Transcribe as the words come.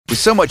With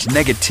so much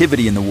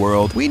negativity in the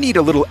world, we need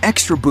a little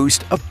extra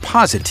boost of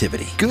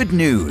positivity. Good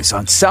news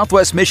on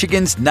Southwest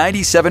Michigan's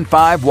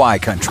 97.5 Y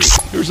Country.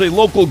 Here's a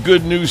local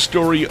good news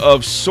story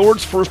of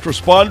sorts. First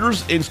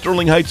responders in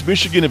Sterling Heights,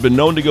 Michigan have been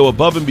known to go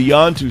above and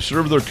beyond to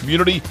serve their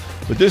community,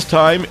 but this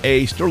time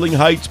a Sterling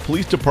Heights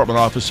Police Department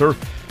officer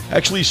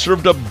actually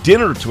served up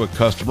dinner to a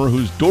customer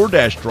whose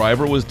DoorDash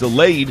driver was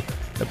delayed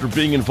after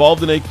being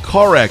involved in a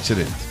car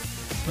accident.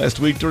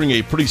 Last week, during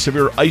a pretty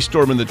severe ice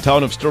storm in the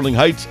town of Sterling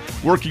Heights,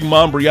 working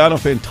mom Brianna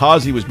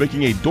Fantazzi was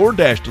making a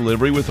DoorDash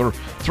delivery with her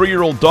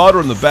 3-year-old daughter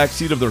in the back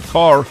seat of their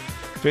car.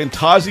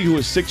 Fantazzi, who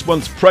is 6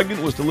 months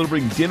pregnant, was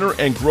delivering dinner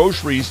and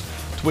groceries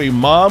to a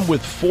mom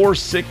with 4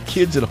 sick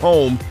kids at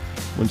home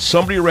when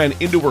somebody ran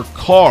into her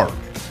car.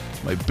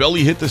 My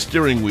belly hit the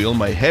steering wheel,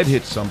 my head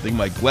hit something,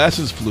 my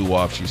glasses flew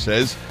off, she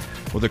says.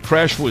 Well, the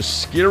crash was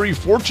scary.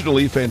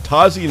 Fortunately,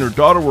 Fantazzi and her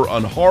daughter were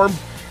unharmed,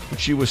 but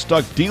she was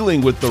stuck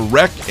dealing with the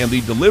wreck, and the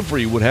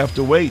delivery would have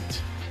to wait.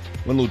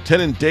 When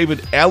Lieutenant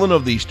David Allen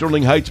of the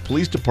Sterling Heights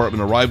Police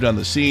Department arrived on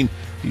the scene,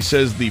 he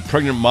says the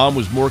pregnant mom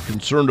was more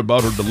concerned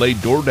about her delayed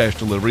DoorDash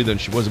delivery than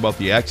she was about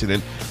the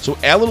accident. So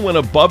Allen went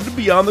above and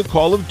beyond the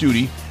call of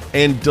duty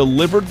and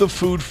delivered the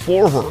food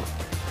for her.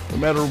 No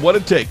matter what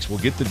it takes, we'll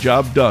get the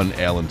job done,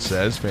 Allen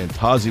says.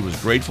 Fantazzi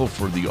was grateful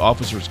for the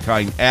officer's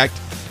kind act,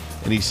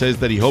 and he says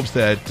that he hopes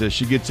that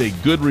she gets a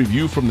good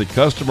review from the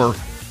customer.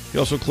 He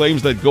also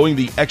claims that going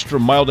the extra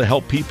mile to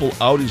help people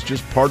out is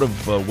just part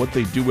of what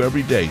they do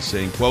every day,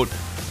 saying, quote,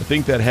 "I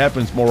think that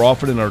happens more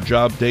often in our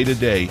job day to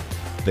day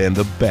than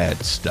the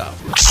bad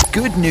stuff."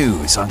 Good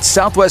news on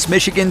Southwest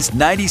Michigan's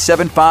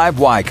 97.5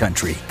 Y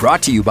Country.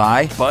 Brought to you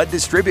by Bud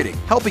Distributing,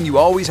 helping you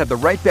always have the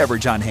right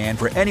beverage on hand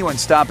for anyone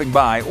stopping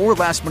by or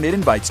last-minute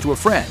invites to a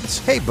friend's.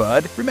 Hey,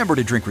 Bud, remember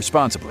to drink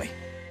responsibly.